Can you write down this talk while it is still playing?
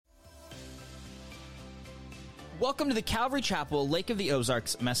Welcome to the Calvary Chapel Lake of the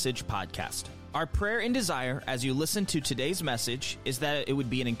Ozarks Message Podcast. Our prayer and desire as you listen to today's message is that it would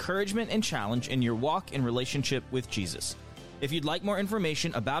be an encouragement and challenge in your walk and relationship with Jesus. If you'd like more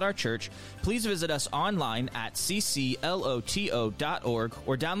information about our church, please visit us online at ccloto.org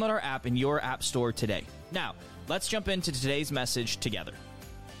or download our app in your app store today. Now, let's jump into today's message together.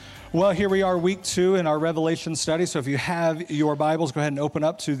 Well, here we are, week 2 in our Revelation study. So if you have your Bibles, go ahead and open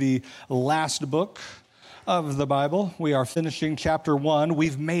up to the last book of the Bible. We are finishing chapter 1.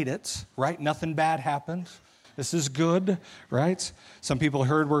 We've made it, right? Nothing bad happened. This is good, right? Some people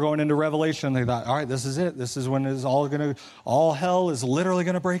heard we're going into Revelation. They thought, all right, this is it. This is when it's all hell is literally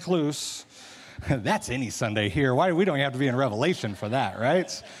going to break loose. That's any Sunday here. Why? We don't have to be in Revelation for that, right?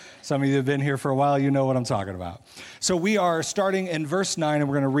 Some of you have been here for a while. You know what I'm talking about. So we are starting in verse 9, and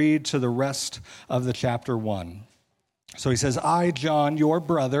we're going to read to the rest of the chapter 1. So he says, I, John, your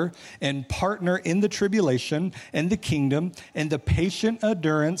brother and partner in the tribulation and the kingdom and the patient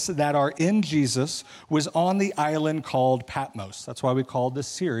endurance that are in Jesus, was on the island called Patmos. That's why we called this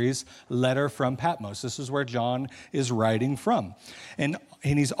series Letter from Patmos. This is where John is writing from. And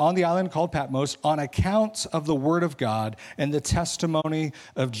he's on the island called Patmos on account of the word of God and the testimony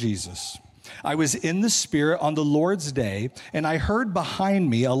of Jesus. I was in the Spirit on the Lord's day, and I heard behind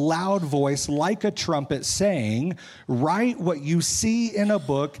me a loud voice like a trumpet saying, write what you see in a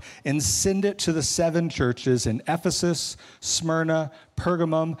book and send it to the 7 churches in Ephesus, Smyrna,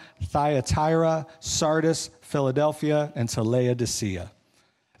 Pergamum, Thyatira, Sardis, Philadelphia, and to Laodicea.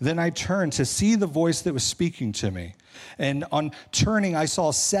 Then I turned to see the voice that was speaking to me. And on turning, I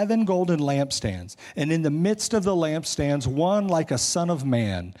saw 7 golden lampstands. And in the midst of the lampstands, one like a son of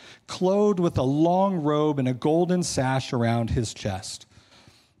man, clothed with a long robe and a golden sash around his chest.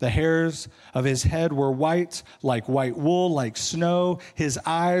 The hairs of his head were white, like white wool, like snow. His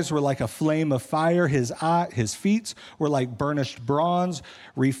eyes were like a flame of fire. His feet were like burnished bronze,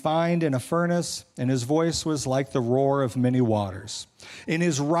 refined in a furnace. And his voice was like the roar of many waters. In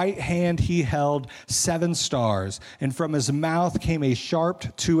his right hand he held 7 stars, and from his mouth came a sharp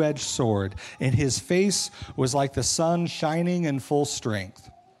 2-edged sword, and his face was like the sun shining in full strength.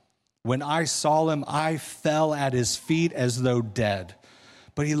 When I saw him, I fell at his feet as though dead.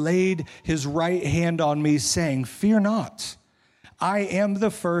 But he laid his right hand on me, saying, fear not. I am the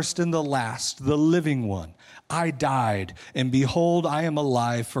first and the last, the living one. I died, and behold, I am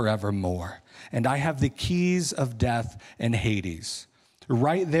alive forevermore. And I have the keys of death and Hades.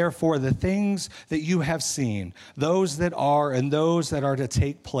 Write therefore the things that you have seen, those that are and those that are to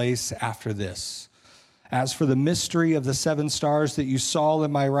take place after this. As for the mystery of the 7 stars that you saw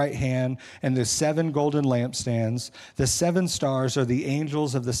in my right hand and the 7 golden lampstands, the 7 stars are the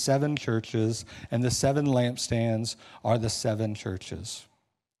angels of the 7 churches, and the 7 lampstands are the 7 churches.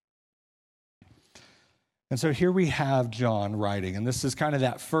 And so here we have John writing, and this is kind of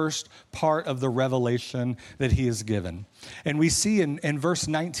that first part of the revelation that he is given. And we see in verse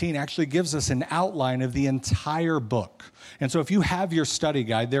 19 actually gives us an outline of the entire book. And so if you have your study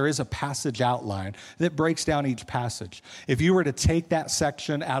guide, there is a passage outline that breaks down each passage. If you were to take that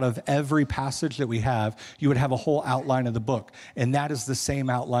section out of every passage that we have, you would have a whole outline of the book. And that is the same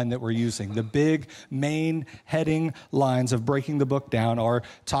outline that we're using. The big main heading lines of breaking the book down are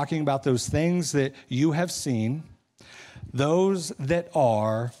talking about those things that you have seen, those that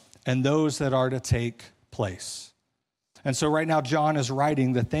are, and those that are to take place. And so right now, John is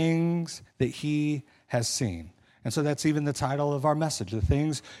writing the things that he has seen. And so that's even the title of our message, the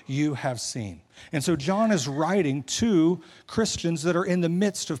things you have seen. And so John is writing to Christians that are in the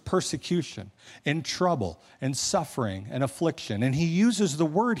midst of persecution, in trouble, and suffering, and affliction. And he uses the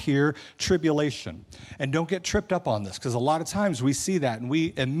word here, tribulation. And don't get tripped up on this, because a lot of times we see that, and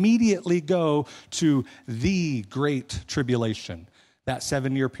we immediately go to the Great Tribulation, that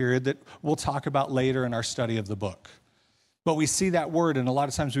 7-year period that we'll talk about later in our study of the book. But we see that word, and a lot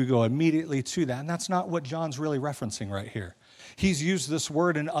of times we go immediately to that, and that's not what John's really referencing right here. He's used this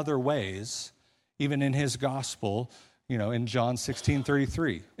word in other ways, even in his gospel, in John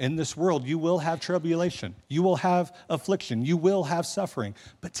 16:33. In this world, you will have tribulation. You will have affliction. You will have suffering.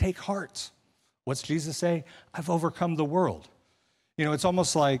 But take heart. What's Jesus say? I've overcome the world. It's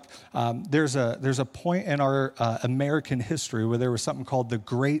almost like there's a point in our American history where there was something called the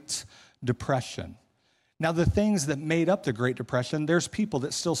Great Depression. Now, the things that made up the Great Depression, there's people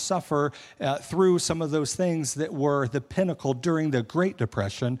that still suffer through some of those things that were the pinnacle during the Great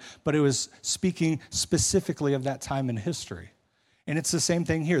Depression, but it was speaking specifically of that time in history. And it's the same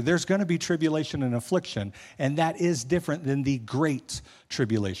thing here. There's going to be tribulation and affliction, and that is different than the Great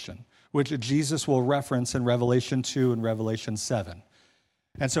Tribulation, which Jesus will reference in Revelation 2 and Revelation 7.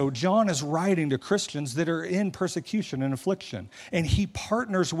 And so John is writing to Christians that are in persecution and affliction, and he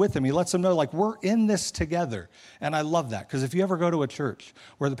partners with them. He lets them know, like, we're in this together. And I love that, because if you ever go to a church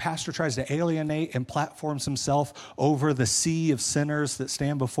where the pastor tries to alienate and platforms himself over the sea of sinners that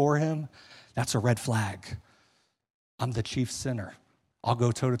stand before him, that's a red flag. I'm the chief sinner. I'll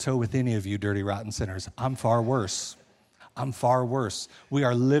go toe-to-toe with any of you dirty, rotten sinners. I'm far worse. I'm far worse. We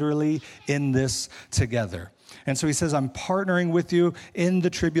are literally in this together. And so he says, I'm partnering with you in the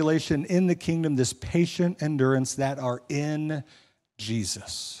tribulation, in the kingdom, this patient endurance that are in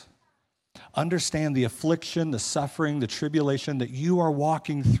Jesus. Understand the affliction, the suffering, the tribulation that you are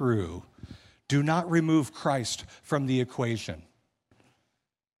walking through. Do not remove Christ from the equation.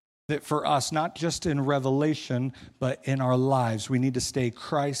 That for us, not just in Revelation, but in our lives, we need to stay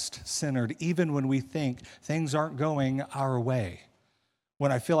Christ-centered, even when we think things aren't going our way.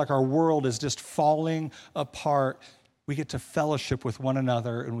 When I feel like our world is just falling apart, we get to fellowship with one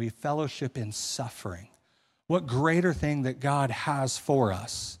another, and we fellowship in suffering. What greater thing that God has for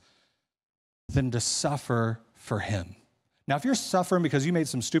us than to suffer for him? Now, if you're suffering because you made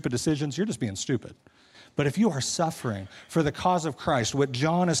some stupid decisions, you're just being stupid. But if you are suffering for the cause of Christ, what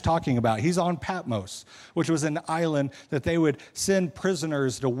John is talking about, he's on Patmos, which was an island that they would send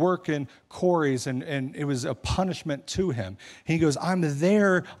prisoners to work in quarries, and it was a punishment to him. He goes, I'm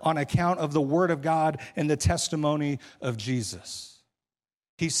there on account of the word of God and the testimony of Jesus.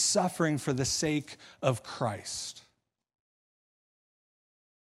 He's suffering for the sake of Christ.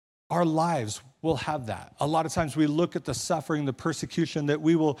 Our lives will have that. A lot of times we look at the suffering, the persecution that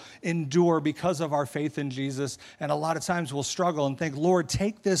we will endure because of our faith in Jesus, and a lot of times we'll struggle and think, Lord,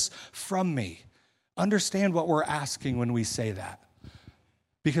 take this from me. Understand what we're asking when we say that.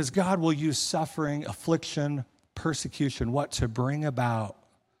 Because God will use suffering, affliction, persecution, to bring about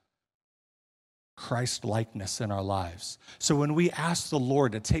Christ-likeness in our lives. So when we ask the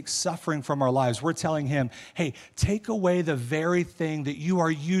Lord to take suffering from our lives, we're telling him, hey, take away the very thing that you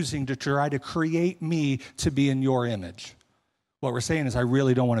are using to try to create me to be in your image. What we're saying is, I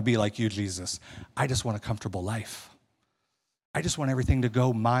really don't want to be like you, Jesus. I just want a comfortable life. I just want everything to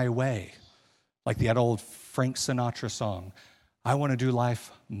go my way. Like that old Frank Sinatra song, I want to do life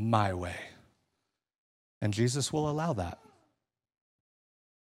my way. And Jesus will allow that.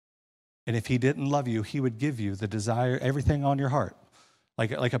 And if he didn't love you, he would give you the desire, everything on your heart.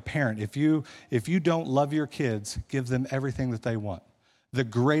 Like a parent, if you don't love your kids, give them everything that they want. The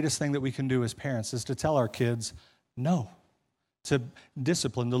greatest thing that we can do as parents is to tell our kids no, to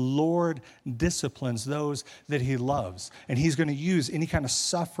discipline. The Lord disciplines those that he loves. And he's going to use any kind of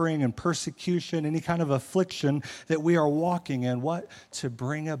suffering and persecution, any kind of affliction that we are walking in, to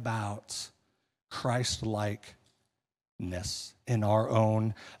bring about Christ-likeness in our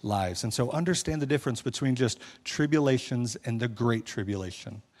own lives. And so understand the difference between just tribulations and the great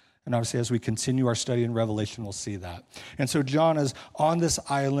tribulation. And obviously, as we continue our study in Revelation, we'll see that. And so John is on this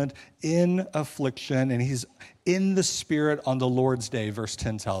island in affliction, and he's in the Spirit on the Lord's day, verse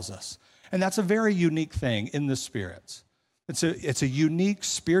 10 tells us. And that's a very unique thing, in the Spirit. It's a unique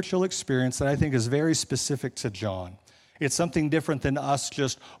spiritual experience that I think is very specific to John. It's something different than us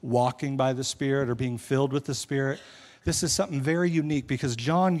just walking by the Spirit or being filled with the Spirit. This is something very unique because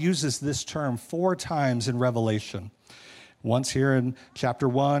John uses this term 4 times in Revelation. Once here in chapter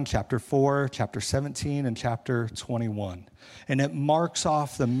 1, chapter 4, chapter 17, and chapter 21. And it marks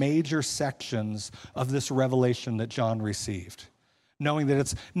off the major sections of this revelation that John received, knowing that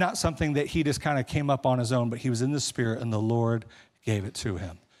it's not something that he just kind of came up on his own, but he was in the Spirit and the Lord gave it to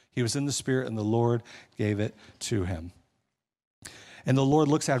him. He was in the Spirit and the Lord gave it to him. And the Lord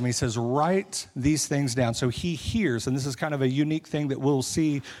looks at him and he says, write these things down. So he hears, and this is kind of a unique thing that we'll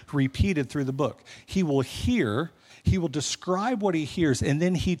see repeated through the book. He will hear, he will describe what he hears, and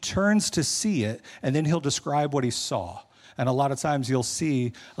then he turns to see it, and then he'll describe what he saw. And a lot of times you'll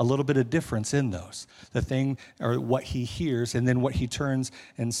see a little bit of difference in those, the thing or what he hears and then what he turns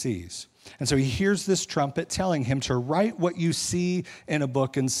and sees. And so he hears this trumpet telling him to write what you see in a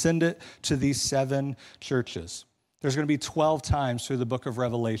book and send it to these 7 churches. There's going to be 12 times through the book of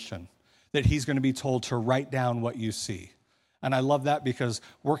Revelation that he's going to be told to write down what you see. And I love that because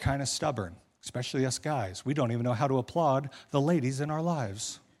we're kind of stubborn, especially us guys. We don't even know how to applaud the ladies in our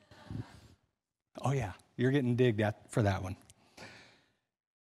lives. Oh yeah, you're getting digged at for that one.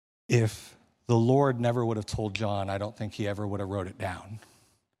 If the Lord never would have told John, I don't think he ever would have wrote it down.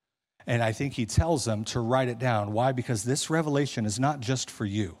 And I think he tells them to write it down. Why? Because this revelation is not just for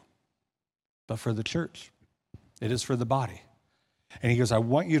you, but for the church. It is for the body. And he goes, I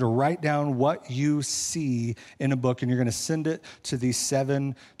want you to write down what you see in a book, and you're going to send it to these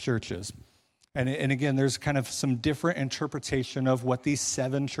 7 churches. And again, there's kind of some different interpretation of what these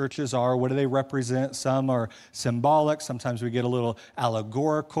 7 churches are. What do they represent? Some are symbolic. Sometimes we get a little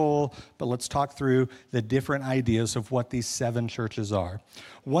allegorical. But let's talk through the different ideas of what these 7 churches are.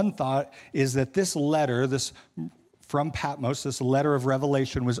 One thought is that this letter, this from Patmos, this letter of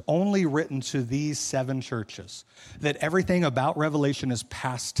Revelation, was only written to these 7 churches. That everything about Revelation is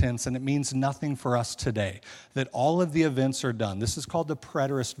past tense and it means nothing for us today. That all of the events are done. This is called the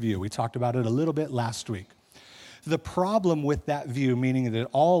preterist view. We talked about it a little bit last week. The problem with that view, meaning that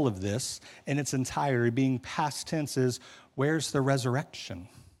all of this in its entirety being past tense, is where's the resurrection?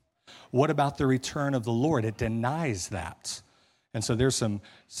 What about the return of the Lord? It denies that. And so there's some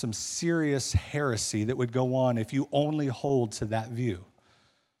serious heresy that would go on if you only hold to that view.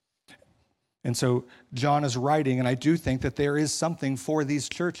 And so John is writing, and I do think that there is something for these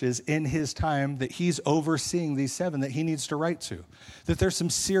churches in his time that he's overseeing these 7 that he needs to write to. That there's some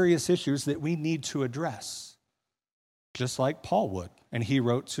serious issues that we need to address, just like Paul would. And he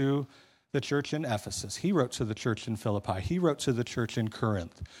wrote to the church in Ephesus. He wrote to the church in Philippi. He wrote to the church in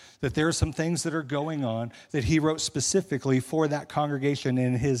Corinth. That there are some things that are going on that he wrote specifically for that congregation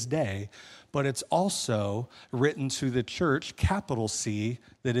in his day. But it's also written to the church, capital C,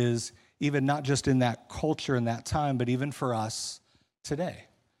 that is even not just in that culture in that time, but even for us today.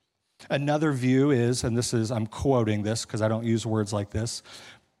 Another view is, and this is, I'm quoting this because I don't use words like this,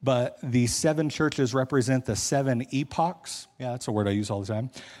 but the 7 churches represent the 7 epochs. Yeah, that's a word I use all the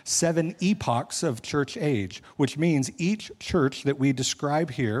time. 7 epochs of church age, which means each church that we describe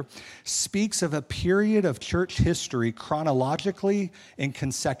here speaks of a period of church history chronologically and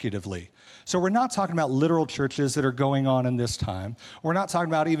consecutively. So we're not talking about literal churches that are going on in this time. We're not talking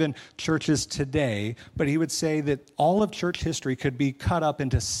about even churches today, but he would say that all of church history could be cut up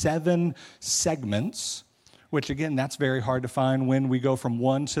into 7 segments, which again, that's very hard to find when we go from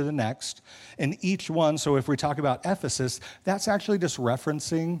one to the next. And each one, so if we talk about Ephesus, that's actually just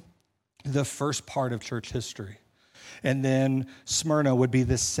referencing the first part of church history. And then Smyrna would be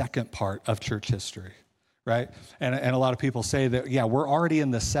the second part of church history, right? And a lot of people say that, yeah, we're already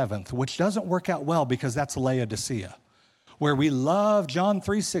in the 7th, which doesn't work out well because that's Laodicea, where we love John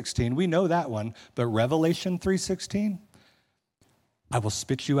 3:16. We know that one, but Revelation 3:16, I will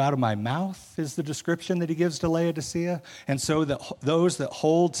spit you out of my mouth is the description that he gives to Laodicea. And so that those that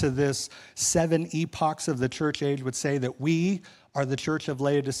hold to this 7 epochs of the church age would say that we are the church of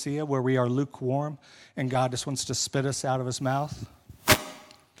Laodicea, where we are lukewarm, and God just wants to spit us out of his mouth.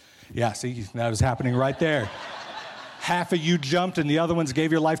 Yeah, see, that was happening right there. Half of you jumped and the other ones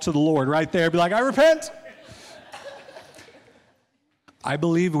gave your life to the Lord right there. Be like, I repent. I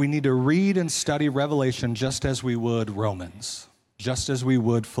believe we need to read and study Revelation just as we would Romans, just as we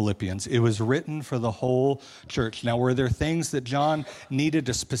would Philippians. It was written for the whole church. Now, were there things that John needed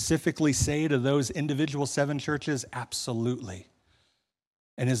to specifically say to those individual 7 churches? Absolutely.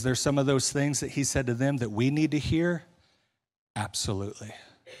 And is there some of those things that he said to them that we need to hear? Absolutely.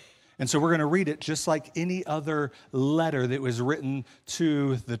 And so we're going to read it just like any other letter that was written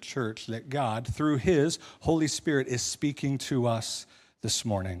to the church, that God, through his Holy Spirit, is speaking to us this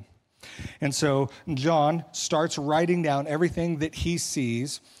morning. And so John starts writing down everything that he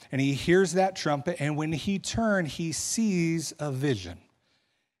sees, and he hears that trumpet, and when he turns, he sees a vision.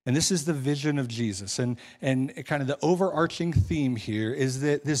 And this is the vision of Jesus. And kind of the overarching theme here is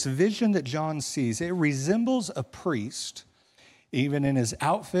that this vision that John sees, it resembles a priest. Even in his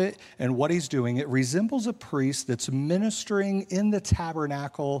outfit and what he's doing, it resembles a priest that's ministering in the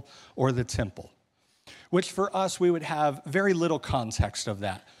tabernacle or the temple, which for us, we would have very little context of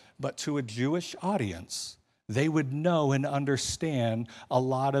that. But to a Jewish audience, they would know and understand a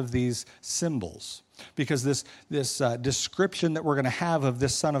lot of these symbols. Because this description that we're going to have of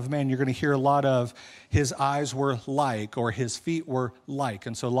this Son of Man, you're going to hear a lot of his eyes were like, or his feet were like.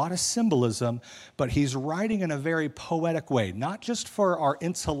 And so a lot of symbolism, but he's writing in a very poetic way, not just for our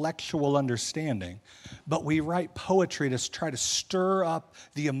intellectual understanding, but we write poetry to try to stir up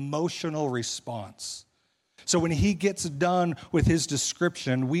the emotional response. So when he gets done with his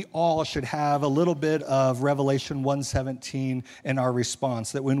description, we all should have a little bit of Revelation 1:17 in our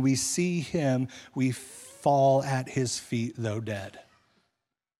response, that when we see him, we fall at his feet, though dead.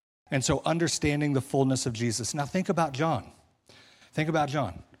 And so understanding the fullness of Jesus. Now think about John. Think about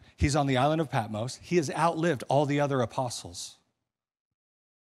John. He's on the island of Patmos. He has outlived all the other apostles.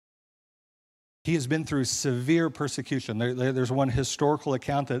 He has been through severe persecution. There's one historical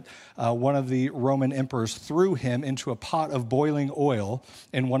account that one of the Roman emperors threw him into a pot of boiling oil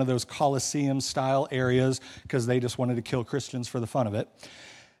in one of those Colosseum-style areas because they just wanted to kill Christians for the fun of it.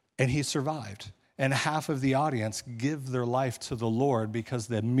 And he survived. and half of the audience give their life to the Lord because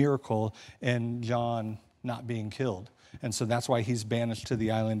the miracle in John not being killed. And so that's why he's banished to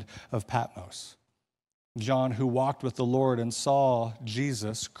the island of Patmos. John, who walked with the Lord and saw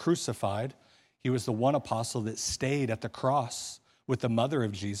Jesus crucified, he was the one apostle that stayed at the cross with the mother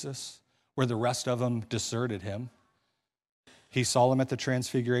of Jesus, where the rest of them deserted him. He saw him at the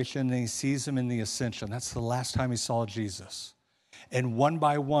transfiguration, and he sees him in the ascension. That's the last time he saw Jesus. And one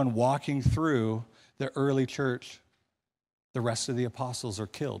by one, walking through the early church, the rest of the apostles are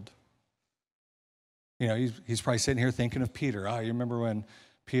killed. You know, he's probably sitting here thinking of Peter. Oh, you remember when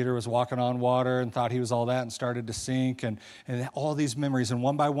Peter was walking on water and thought he was all that and started to sink, and all these memories. And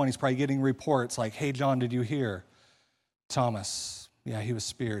one by one, he's probably getting reports like, hey, John, did you hear? Thomas, yeah, he was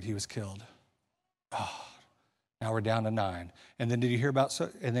speared. He was killed. Oh, now we're down to 9. And then did you hear about,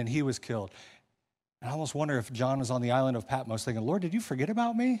 and then he was killed. And I almost wonder if John was on the island of Patmos thinking, Lord, did you forget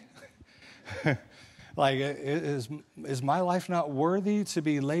about me? Like, is my life not worthy to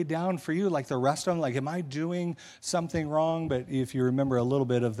be laid down for you like the rest of them? Like, am I doing something wrong? But if you remember a little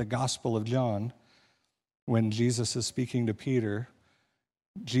bit of the Gospel of John, when Jesus is speaking to Peter,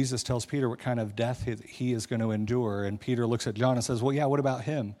 Jesus tells Peter what kind of death he is going to endure. And Peter looks at John and says, well, yeah, what about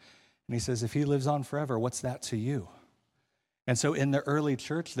him? And he says, if he lives on forever, what's that to you? And so in the early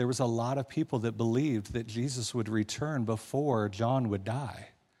church, there was a lot of people that believed that Jesus would return before John would die.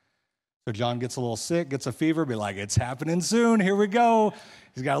 So John gets a little sick, gets a fever, be like, it's happening soon, here we go.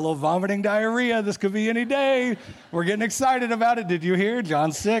 He's got a little vomiting diarrhea, this could be any day. We're getting excited about it. Did you hear?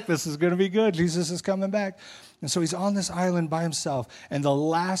 John's sick, this is going to be good. Jesus is coming back. And so he's on this island by himself. And the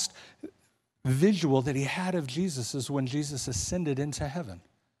last visual that he had of Jesus is when Jesus ascended into heaven.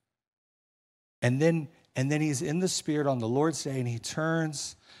 And then he's in the Spirit on the Lord's day, and he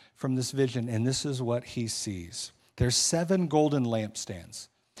turns from this vision, and this is what he sees. There's 7 golden lampstands.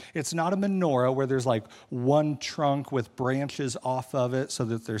 It's not a menorah where there's like one trunk with branches off of it so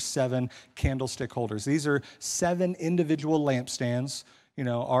that there's 7 candlestick holders. These are 7 individual lampstands. You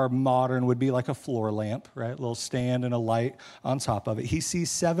know, our modern would be like a floor lamp, right? A little stand and a light on top of it. He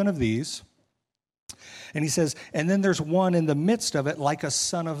sees 7 of these. And he says, and then there's one in the midst of it like a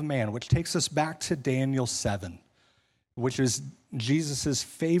son of man, which takes us back to Daniel 7, which is Jesus'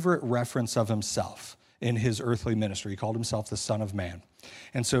 favorite reference of himself in his earthly ministry. He called himself the Son of Man.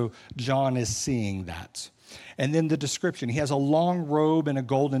 And so John is seeing that. And then the description, he has a long robe and a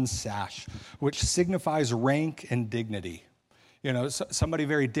golden sash, which signifies rank and dignity. You know, somebody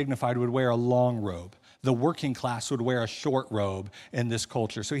very dignified would wear a long robe. The working class would wear a short robe in this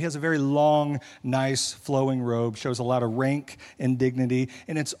culture. So he has a very long, nice, flowing robe, shows a lot of rank and dignity.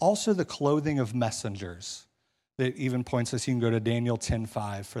 And it's also the clothing of messengers that even points us. You can go to Daniel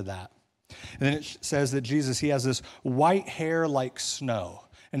 10:5 for that. And then it says that Jesus, he has this white hair like snow.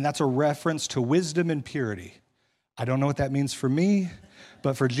 And that's a reference to wisdom and purity. I don't know what that means for me,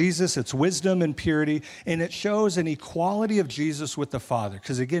 but for Jesus, it's wisdom and purity. And it shows an equality of Jesus with the Father.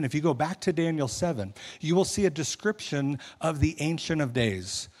 Because again, if you go back to Daniel 7, you will see a description of the Ancient of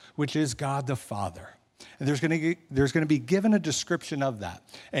Days, which is God the Father. And there's going to be given a description of that.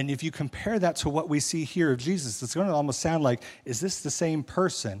 And if you compare that to what we see here of Jesus, it's going to almost sound like, is this the same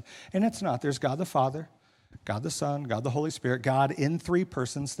person? And it's not. There's God the Father, God the Son, God the Holy Spirit, God in 3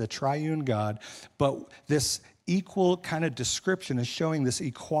 persons, the triune God. But this equal kind of description is showing this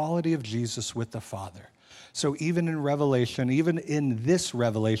equality of Jesus with the Father. So even in Revelation, even in this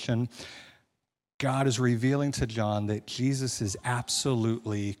revelation, God is revealing to John that Jesus is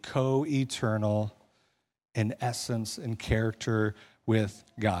absolutely co-eternal in essence and character with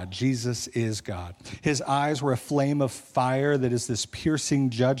God. Jesus is God. His eyes were a flame of fire that is this piercing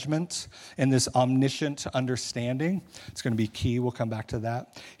judgment and this omniscient understanding. It's going to be key. We'll come back to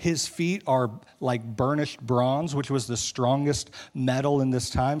that. His feet are like burnished bronze, which was the strongest metal in this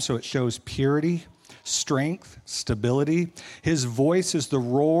time. So it shows purity, strength, stability. His voice is the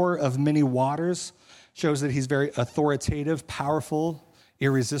roar of many waters. Shows that he's very authoritative, powerful,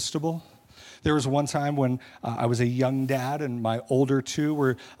 irresistible. There was one time when I was a young dad and my older 2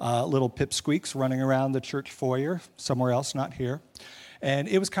 were little pipsqueaks running around the church foyer, somewhere else, not here. And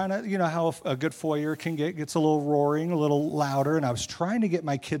it was kind of, you know, how a good foyer can gets a little roaring, a little louder. And I was trying to get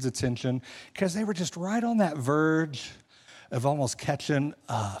my kids' attention because they were just right on that verge of almost catching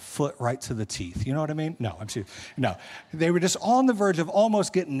a foot right to the teeth. You know what I mean? No. They were just on the verge of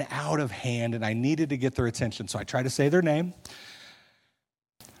almost getting out of hand, and I needed to get their attention. So I tried to say their name.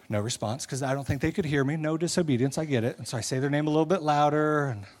 No response, because I don't think they could hear me. No disobedience, I get it. And so I say their name a little bit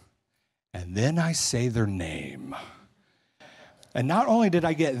louder, and then I say their name. And not only did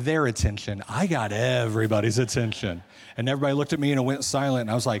I get their attention, I got everybody's attention. And everybody looked at me and went silent.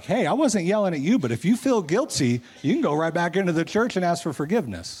 And I was like, hey, I wasn't yelling at you, but if you feel guilty, you can go right back into the church and ask for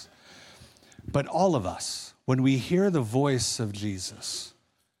forgiveness. But all of us, when we hear the voice of Jesus,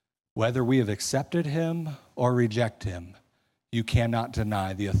 whether we have accepted him or reject him, you cannot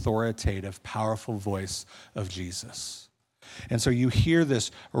deny the authoritative, powerful voice of Jesus. And so you hear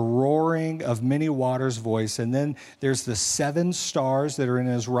this roaring of many waters voice, and then there's the 7 stars that are in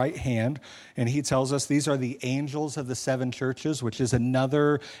his right hand, and he tells us these are the angels of the 7 churches, which is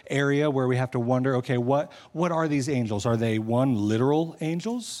another area where we have to wonder, okay, what are these angels? Are they literal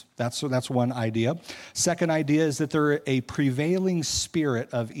angels? That's one idea. Second idea is that they're a prevailing spirit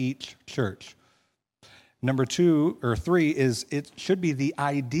of each church. Number 2 or 3 is it should be the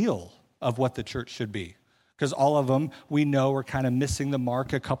ideal of what the church should be. Because all of them, we know, are kind of missing the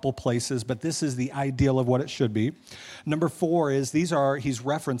mark a couple places, but this is the ideal of what it should be. Number 4 is he's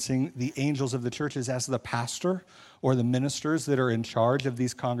referencing the angels of the churches as the pastor or the ministers that are in charge of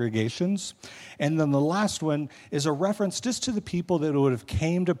these congregations. And then the last one is a reference just to the people that would have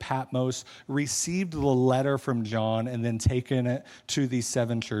came to Patmos, received the letter from John, and then taken it to these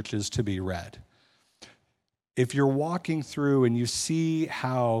 7 churches to be read. If you're walking through and you see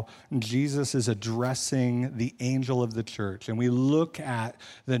how Jesus is addressing the angel of the church, and we look at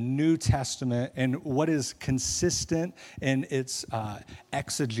the New Testament and what is consistent in its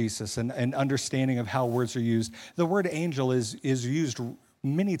exegesis and understanding of how words are used, the word angel is used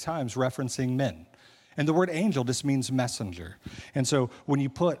many times referencing men. And the word angel just means messenger. And so when you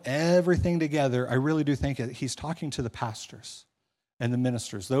put everything together, I really do think he's talking to the pastors and the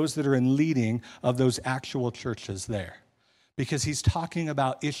ministers, those that are in leading of those actual churches there. Because he's talking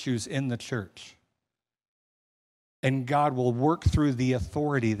about issues in the church. And God will work through the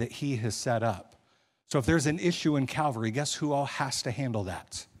authority that he has set up. So if there's an issue in Calvary, guess who all has to handle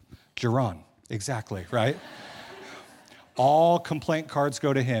that? Geron, exactly, right? All complaint cards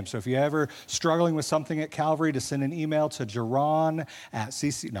go to him. So if you're ever struggling with something at Calvary, to send an email to Geron at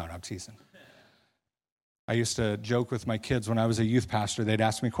CC. No, I'm teasing. I used to joke with my kids when I was a youth pastor. They'd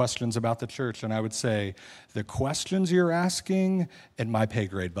ask me questions about the church, and I would say, the questions you're asking in my pay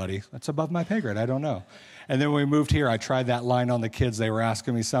grade, buddy. That's above my pay grade. I don't know. And then when we moved here, I tried that line on the kids. They were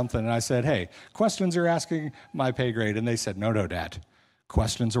asking me something, and I said, hey, questions you're asking, my pay grade. And they said, no, Dad.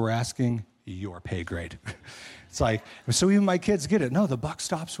 Questions we're asking, your pay grade. It's like, so even my kids get it. No, the buck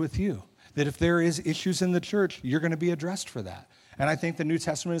stops with you. That if there is issues in the church, you're going to be addressed for that. And I think the New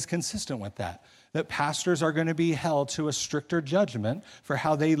Testament is consistent with that pastors are going to be held to a stricter judgment for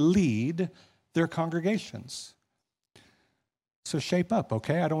how they lead their congregations. So shape up,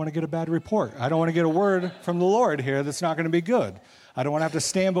 okay? I don't want to get a bad report. I don't want to get a word from the Lord here that's not going to be good. I don't want to have to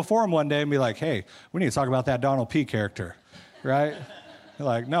stand before him one day and be like, hey, we need to talk about that Donald P. character, right? You're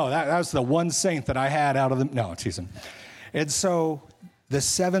like, no, that was the one saint that I had out of the... No, teasing. And so the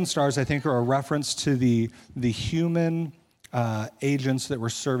 7 stars, I think, are a reference to the human agents that were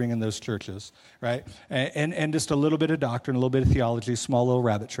serving in those churches, right? And just a little bit of doctrine, a little bit of theology, small little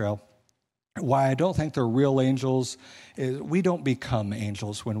rabbit trail. Why I don't think they're real angels is we don't become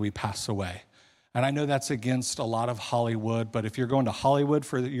angels when we pass away. And I know that's against a lot of Hollywood, but if you're going to Hollywood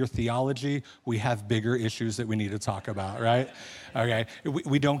for your theology, we have bigger issues that we need to talk about, right? Okay,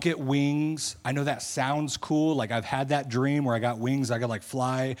 we don't get wings. I know that sounds cool. Like I've had that dream where I got wings. I could like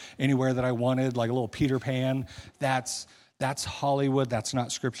fly anywhere that I wanted, like a little Peter Pan. That's Hollywood. That's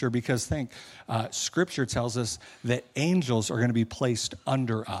not Scripture. Because Scripture tells us that angels are going to be placed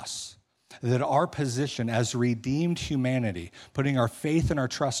under us. That our position as redeemed humanity, putting our faith and our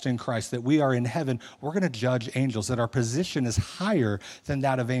trust in Christ, that we are in heaven, we're going to judge angels, that our position is higher than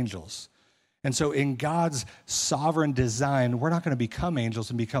that of angels. And so in God's sovereign design, we're not going to become angels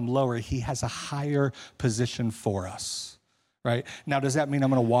and become lower. He has a higher position for us. Right? Now, does that mean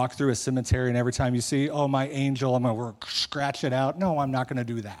I'm going to walk through a cemetery and every time you see, oh, my angel, I'm going to scratch it out? No, I'm not going to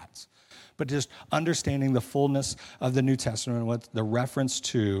do that. But just understanding the fullness of the New Testament and what the reference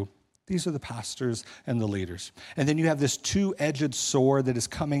to, these are the pastors and the leaders. And then you have this 2-edged sword that is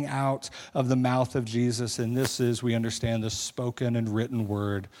coming out of the mouth of Jesus, and this is, we understand, the spoken and written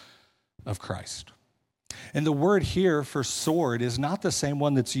word of Christ. And the word here for sword is not the same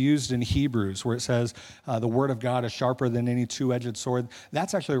one that's used in Hebrews, where it says the word of God is sharper than any 2-edged sword.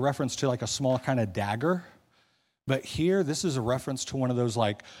 That's actually a reference to like a small kind of dagger. But here, this is a reference to one of those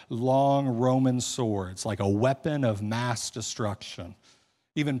like long Roman swords, like a weapon of mass destruction.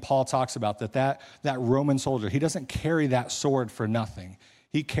 Even Paul talks about that Roman soldier, he doesn't carry that sword for nothing.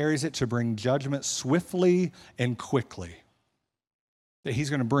 He carries it to bring judgment swiftly and quickly. That he's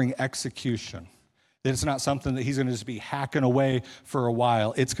going to bring execution. That it's not something that he's going to just be hacking away for a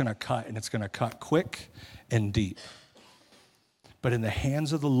while. It's going to cut, and it's going to cut quick and deep. But in the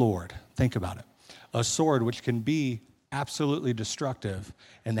hands of the Lord, think about it. A sword which can be absolutely destructive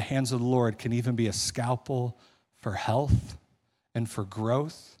in the hands of the Lord can even be a scalpel for health and for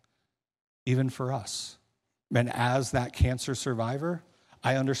growth, even for us. And as that cancer survivor,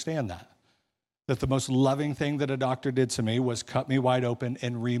 I understand that the most loving thing that a doctor did to me was cut me wide open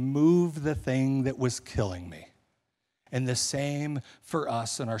and remove the thing that was killing me. And the same for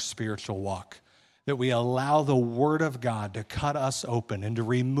us in our spiritual walk, that we allow the Word of God to cut us open and to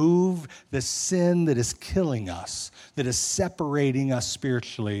remove the sin that is killing us, that is separating us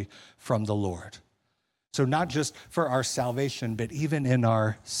spiritually from the Lord. So not just for our salvation, but even in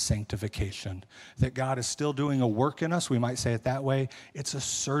our sanctification, that God is still doing a work in us. We might say it that way. It's a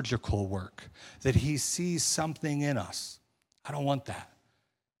surgical work, that he sees something in us. I don't want that.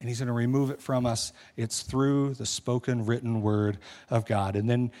 And he's going to remove it from us. It's through the spoken, written word of God.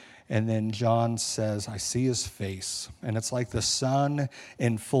 And then John says, I see his face. And it's like the sun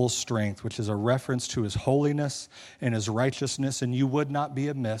in full strength, which is a reference to his holiness and his righteousness. And you would not be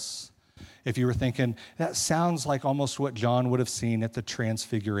amiss if you were thinking, that sounds like almost what John would have seen at the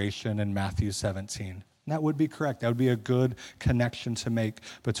Transfiguration in Matthew 17. And that would be correct. That would be a good connection to make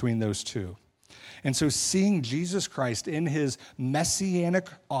between those two. And so seeing Jesus Christ in his messianic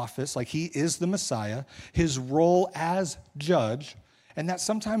office, like he is the Messiah, his role as judge, and that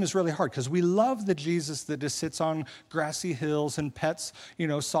sometimes is really hard because we love the Jesus that just sits on grassy hills and pets,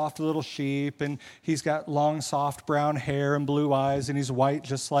 soft little sheep, and he's got long, soft brown hair and blue eyes, and he's white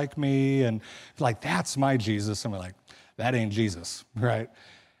just like me, and like, that's my Jesus. And we're like, that ain't Jesus, right?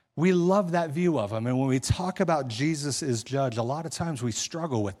 We love that view of him, and when we talk about Jesus as judge, a lot of times we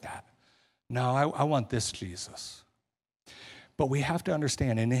struggle with that. No, I want this Jesus. But we have to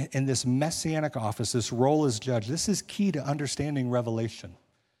understand, in this messianic office, this role as judge, this is key to understanding Revelation.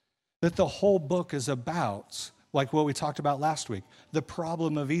 That the whole book is about, like what we talked about last week, the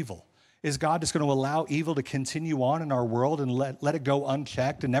problem of evil. Is God just going to allow evil to continue on in our world and let it go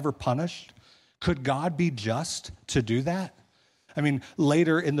unchecked and never punished? Could God be just to do that? I mean,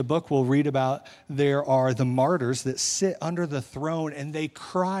 later in the book, we'll read about there are the martyrs that sit under the throne and they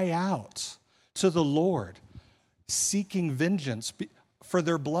cry out to the Lord, seeking vengeance for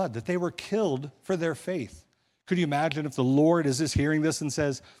their blood, that they were killed for their faith. Could you imagine if the Lord is just hearing this and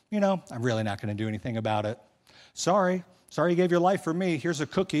says, I'm really not going to do anything about it. Sorry you gave your life for me. Here's a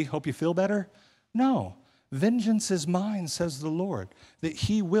cookie. Hope you feel better. No, vengeance is mine, says the Lord, that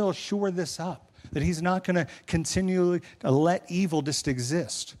he will shore this up, that he's not going to continually let evil just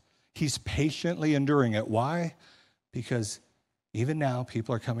exist. He's patiently enduring it. Why? Because even now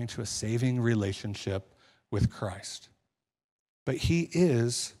people are coming to a saving relationship with Christ. But he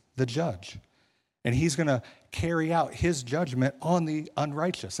is the judge, and he's going to carry out his judgment on the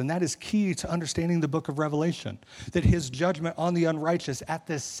unrighteous. And that is key to understanding the book of Revelation, that his judgment on the unrighteous at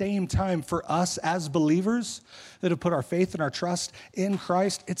the same time for us as believers that have put our faith and our trust in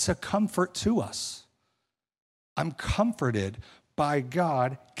Christ, it's a comfort to us. I'm comforted by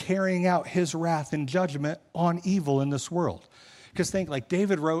God carrying out his wrath and judgment on evil in this world. Because think, like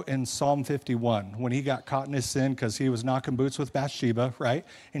David wrote in Psalm 51, when he got caught in his sin because he was knocking boots with Bathsheba, right?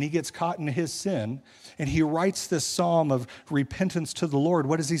 And he gets caught in his sin, and he writes this psalm of repentance to the Lord.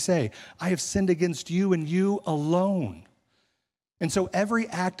 What does he say? I have sinned against you and you alone. And so every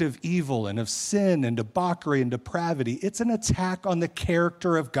act of evil and of sin and debauchery and depravity, it's an attack on the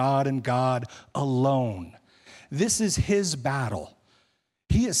character of God and God alone. This is his battle.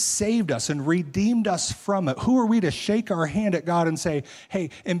 He has saved us and redeemed us from it. Who are we to shake our hand at God and say, hey,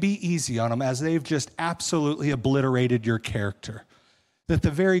 and be easy on them as they've just absolutely obliterated your character? That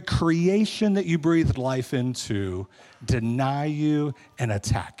the very creation that you breathed life into deny you and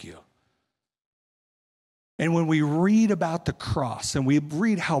attack you. And when we read about the cross and we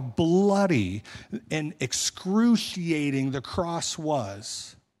read how bloody and excruciating the cross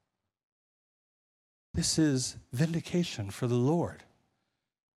was, this is vindication for the Lord.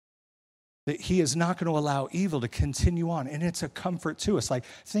 That he is not going to allow evil to continue on. And it's a comfort to us. Like,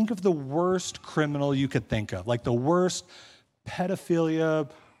 think of the worst criminal you could think of. Like the worst pedophilia,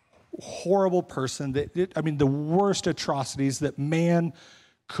 horrible person. The worst atrocities that man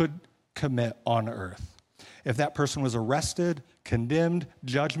could commit on earth. If that person was arrested, condemned,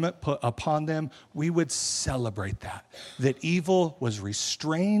 judgment put upon them, we would celebrate that. That evil was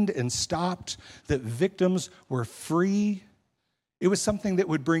restrained and stopped. That victims were free. It was something that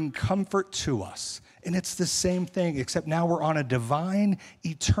would bring comfort to us. And it's the same thing, except now we're on a divine,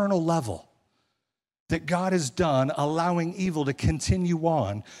 eternal level. that God has done, allowing evil to continue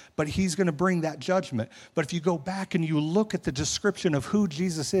on, but he's going to bring that judgment. But if you go back and you look at the description of who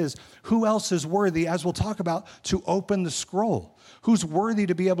Jesus is, who else is worthy, as we'll talk about, to open the scroll? Who's worthy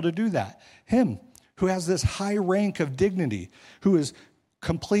to be able to do that? Him, who has this high rank of dignity, who is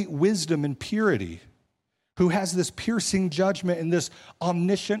complete wisdom and purity, who has this piercing judgment and this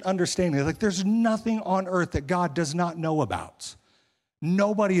omniscient understanding. Like there's nothing on earth that God does not know about.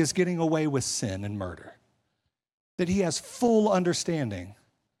 Nobody is getting away with sin and murder. That he has full understanding.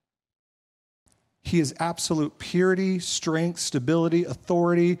 He is absolute purity, strength, stability,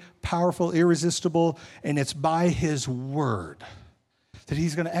 authority, powerful, irresistible, and it's by his word that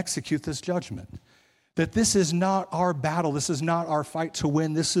he's going to execute this judgment. That this is not our battle. This is not our fight to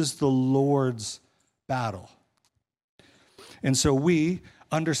win. This is the Lord's battle. And so we,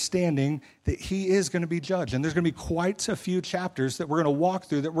 understanding that he is going to be judged, and there's going to be quite a few chapters that we're going to walk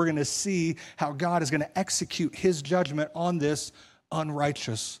through that we're going to see how God is going to execute his judgment on this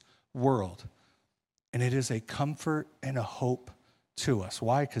unrighteous world. And it is a comfort and a hope to us.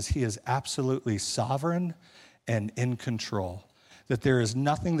 Why? Because he is absolutely sovereign and in control. That there is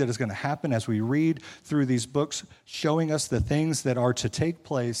nothing that is going to happen as we read through these books showing us the things that are to take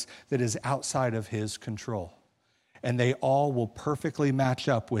place that is outside of his control. And they all will perfectly match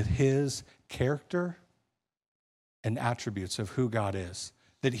up with his character and attributes of who God is.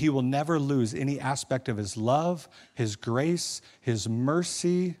 That he will never lose any aspect of his love, his grace, his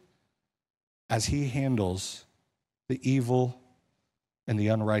mercy, as he handles the evil and the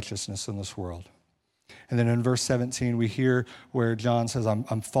unrighteousness in this world. And then in verse 17, we hear where John says,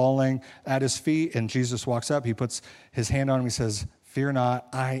 I'm falling at his feet, and Jesus walks up, he puts his hand on him, he says, "Fear not,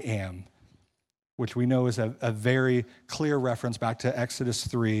 I am," which we know is a very clear reference back to Exodus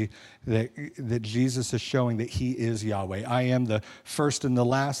 3, that Jesus is showing that he is Yahweh. I am the first and the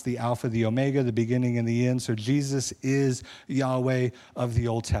last, the Alpha, the Omega, the beginning and the end. So Jesus is Yahweh of the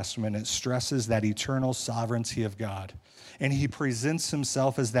Old Testament. It stresses that eternal sovereignty of God. And he presents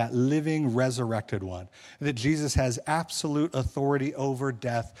himself as that living, resurrected one, that Jesus has absolute authority over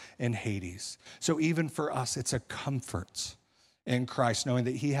death and Hades. So even for us, it's a comfort in Christ, knowing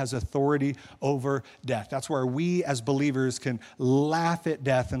that he has authority over death. That's where we as believers can laugh at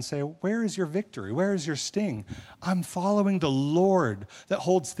death and say, where is your victory? Where is your sting? I'm following the Lord that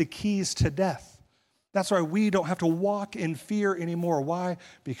holds the keys to death. That's why we don't have to walk in fear anymore. Why?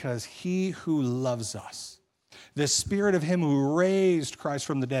 Because he who loves us, the spirit of him who raised Christ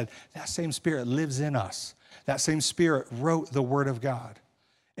from the dead, that same spirit lives in us. That same spirit wrote the word of God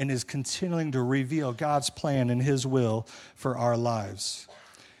and is continuing to reveal God's plan and his will for our lives.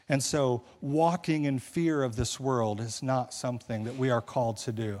 And so walking in fear of this world is not something that we are called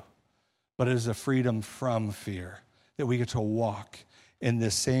to do, but it is a freedom from fear, that we get to walk in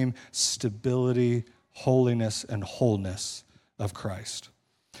this same stability, holiness, and wholeness of Christ.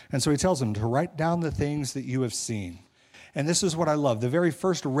 And so he tells them to write down the things that you have seen. And this is what I love. The very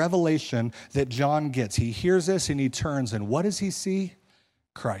first revelation that John gets, he hears this and he turns, and what does he see?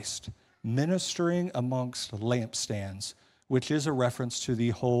 Christ ministering amongst lampstands, which is a reference to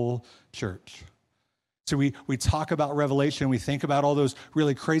the whole church. So we talk about Revelation, we think about all those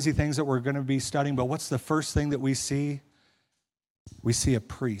really crazy things that we're going to be studying, but what's the first thing that we see? We see a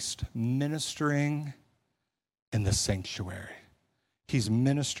priest ministering in the sanctuary. He's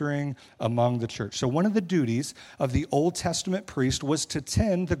ministering among the church. So one of the duties of the Old Testament priest was to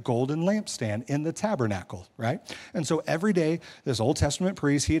tend the golden lampstand in the tabernacle, right? And so every day, this Old Testament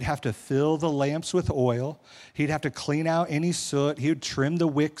priest, he'd have to fill the lamps with oil. He'd have to clean out any soot. He would trim the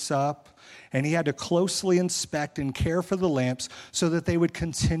wicks up. And he had to closely inspect and care for the lamps so that they would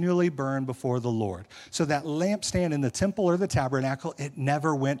continually burn before the Lord. So that lampstand in the temple or the tabernacle, it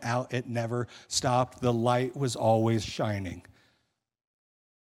never went out. It never stopped. The light was always shining.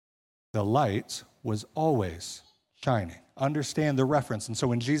 The light was always shining. Understand the reference. And so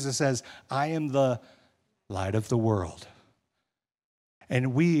when Jesus says, I am the light of the world,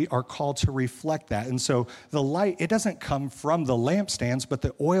 and we are called to reflect that. And so the light, it doesn't come from the lampstands, but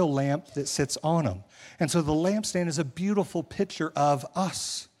the oil lamp that sits on them. And so the lampstand is a beautiful picture of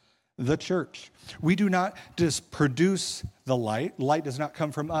us, the church. We do not just produce the light. Light does not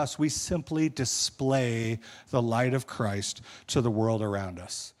come from us. We simply display the light of Christ to the world around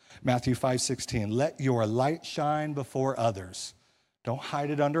us. Matthew 5:16, let your light shine before others. Don't hide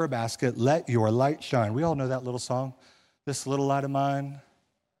it under a basket. Let your light shine. We all know that little song. This little light of mine.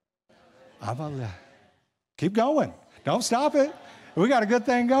 Keep going. Don't stop it. We got a good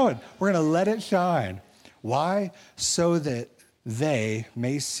thing going. We're going to let it shine. Why? So that they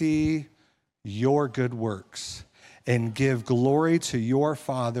may see your good works and give glory to your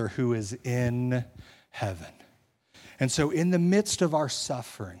Father who is in heaven. And so in the midst of our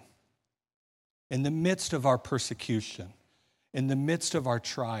suffering, in the midst of our persecution, in the midst of our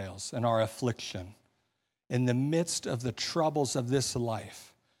trials and our affliction, in the midst of the troubles of this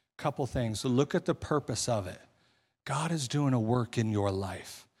life, a couple things. Look at the purpose of it. God is doing a work in your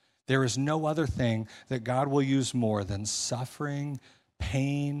life. There is no other thing that God will use more than suffering,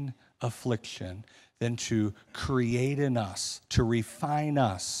 pain, affliction, than to create in us, to refine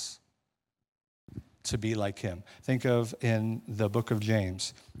us to be like him. Think of in the book of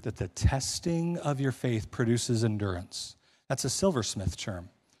James that the testing of your faith produces endurance. That's a silversmith term.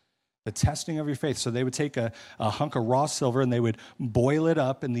 The testing of your faith. So they would take a hunk of raw silver and they would boil it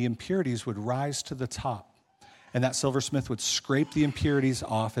up and the impurities would rise to the top. And that silversmith would scrape the impurities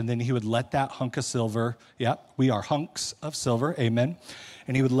off and then he would let that hunk of silver, we are hunks of silver, amen,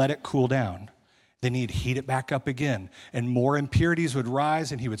 and he would let it cool down. Then he'd heat it back up again and more impurities would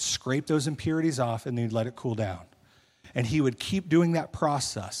rise and he would scrape those impurities off and then he'd let it cool down. And he would keep doing that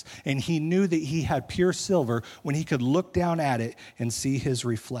process. And he knew that he had pure silver when he could look down at it and see his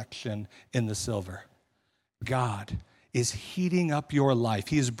reflection in the silver. God is heating up your life.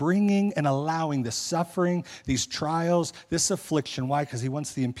 He is bringing and allowing the suffering, these trials, this affliction. Why? Because he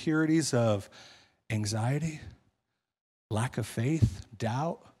wants the impurities of anxiety, lack of faith,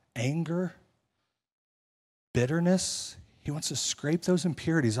 doubt, anger, bitterness. He wants to scrape those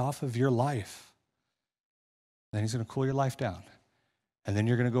impurities off of your life. Then he's going to cool your life down. And then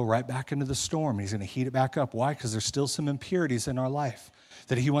you're going to go right back into the storm. He's going to heat it back up. Why? Because there's still some impurities in our life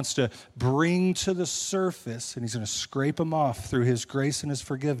that he wants to bring to the surface, and he's going to scrape them off through his grace and his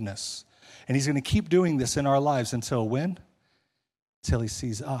forgiveness. And he's going to keep doing this in our lives until when? Till he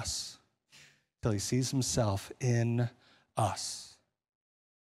sees us. Till he sees himself in us.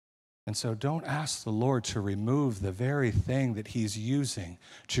 And so don't ask the Lord to remove the very thing that he's using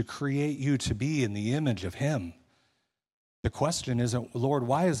to create you to be in the image of him. The question isn't, Lord,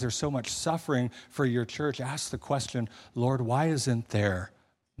 why is there so much suffering for your church? Ask the question, Lord, why isn't there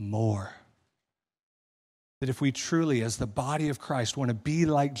more? That if we truly, as the body of Christ, want to be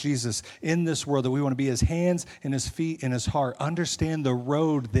like Jesus in this world, that we want to be his hands and his feet and his heart, understand the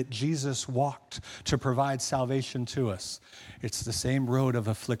road that Jesus walked to provide salvation to us. It's the same road of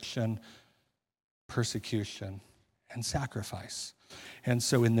affliction, persecution, and sacrifice. And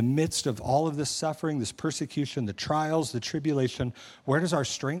so in the midst of all of this suffering, this persecution, the trials, the tribulation, where does our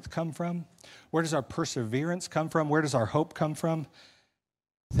strength come from? Where does our perseverance come from? Where does our hope come from?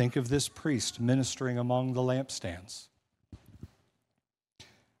 Think of this priest ministering among the lampstands.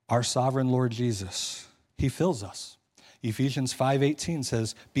 Our sovereign Lord Jesus, he fills us. Ephesians 5:18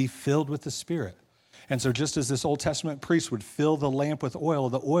 says, be filled with the Spirit. And so just as this Old Testament priest would fill the lamp with oil,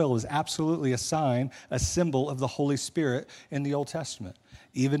 the oil is absolutely a sign, a symbol of the Holy Spirit in the Old Testament.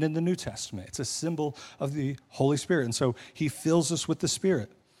 Even in the New Testament, it's a symbol of the Holy Spirit. And so he fills us with the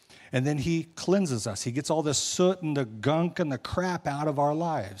Spirit. And then he cleanses us. He gets all the soot and the gunk and the crap out of our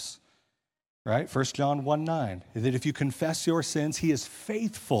lives. Right? 1 John 1:9, that if you confess your sins, he is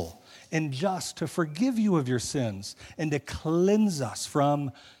faithful and just to forgive you of your sins and to cleanse us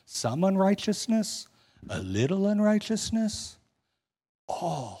from some unrighteousness, a little unrighteousness,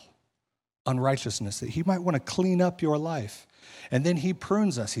 all unrighteousness, that he might want to clean up your life. And then he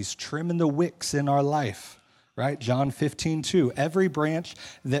prunes us. He's trimming the wicks in our life, right? John 15:2, every branch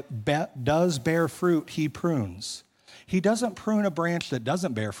that does bear fruit, he prunes. He doesn't prune a branch that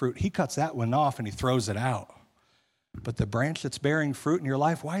doesn't bear fruit. He cuts that one off and he throws it out. But the branch that's bearing fruit in your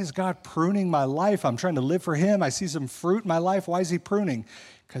life, why is God pruning my life? I'm trying to live for him. I see some fruit in my life. Why is he pruning?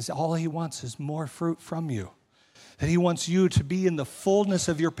 Because all he wants is more fruit from you. That he wants you to be in the fullness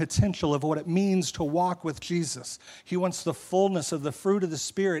of your potential of what it means to walk with Jesus. He wants the fullness of the fruit of the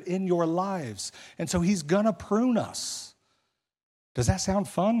Spirit in your lives. And so he's going to prune us. Does that sound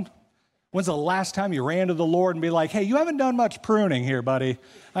fun? When's the last time you ran to the Lord and be like, hey, you haven't done much pruning here, buddy.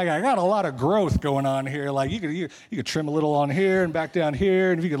 I got a lot of growth going on here. Like you could trim a little on here and back down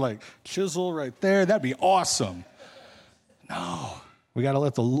here. And if you could like chisel right there, that'd be awesome. No, we got to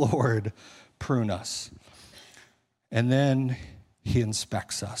let the Lord prune us. And then he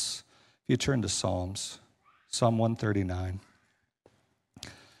inspects us. If you turn to Psalm 139.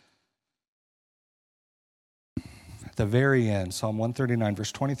 At the very end, Psalm 139,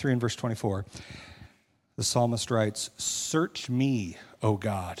 verse 23 and verse 24, the psalmist writes, search me, O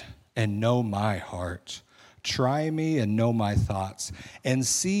God, and know my heart. Try me and know my thoughts, and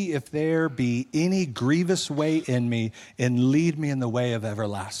see if there be any grievous way in me, and lead me in the way of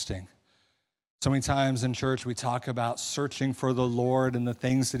everlasting. So many times in church we talk about searching for the Lord and the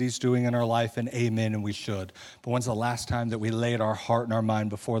things that he's doing in our life, and amen, and we should. But when's the last time that we laid our heart and our mind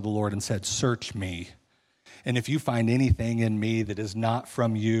before the Lord and said, search me? And if you find anything in me that is not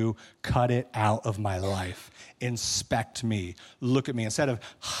from you, cut it out of my life. Inspect me. Look at me. Instead of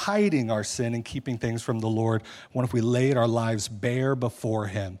hiding our sin and keeping things from the Lord, what if we laid our lives bare before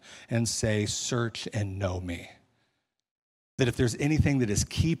him and say, search and know me? That if there's anything that is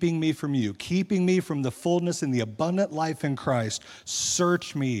keeping me from you, keeping me from the fullness and the abundant life in Christ,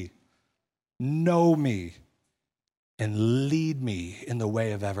 search me, know me, and lead me in the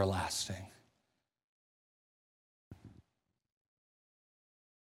way of everlasting.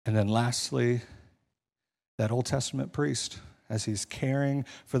 And then lastly, that Old Testament priest, as he's caring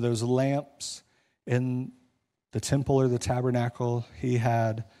for those lamps in the temple or the tabernacle, he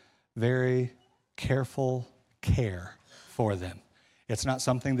had very careful care for them. It's not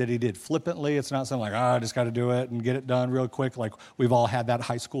something that he did flippantly. It's not something like, I just got to do it and get it done real quick. Like we've all had that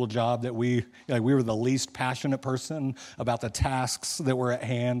high school job that we were the least passionate person about the tasks that were at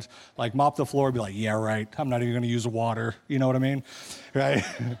hand. Like mop the floor, be like, yeah, right. I'm not even going to use water. You know what I mean? Right?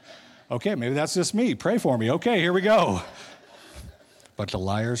 Okay, maybe that's just me. Pray for me. Okay, here we go. Bunch of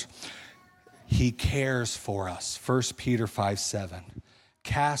liars. He cares for us. 1 Peter 5:7.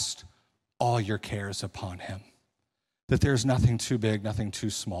 Cast all your cares upon him. That there's nothing too big, nothing too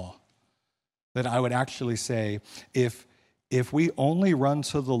small. That I would actually say, if we only run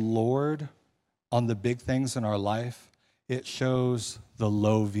to the Lord on the big things in our life, it shows the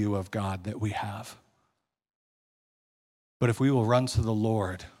low view of God that we have. But if we will run to the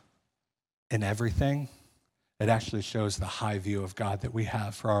Lord in everything, it actually shows the high view of God that we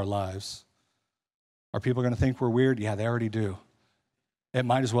have for our lives. Are people going to think we're weird? Yeah, they already do. It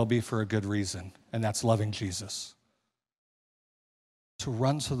might as well be for a good reason, and that's loving Jesus. To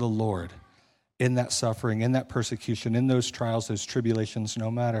run to the Lord in that suffering, in that persecution, in those trials, those tribulations, no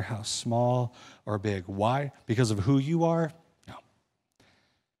matter how small or big. Why? Because of who you are? No.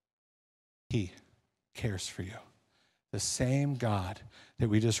 He cares for you. The same God that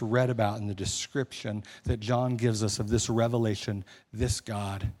we just read about in the description that John gives us of this revelation, this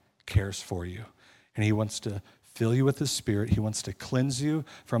God cares for you. And he wants to fill you with his Spirit. He wants to cleanse you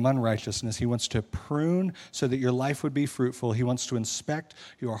from unrighteousness. He wants to prune so that your life would be fruitful. He wants to inspect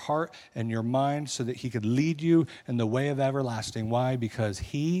your heart and your mind so that he could lead you in the way of everlasting. Why? Because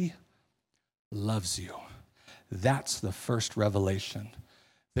he loves you. That's the first revelation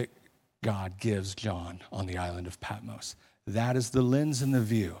that God gives John on the island of Patmos. That is the lens and the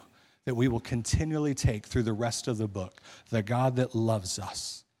view that we will continually take through the rest of the book. The God that loves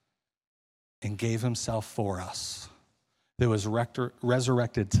us and gave himself for us, that was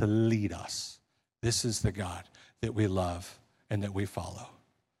resurrected to lead us. This is the God that we love and that we follow.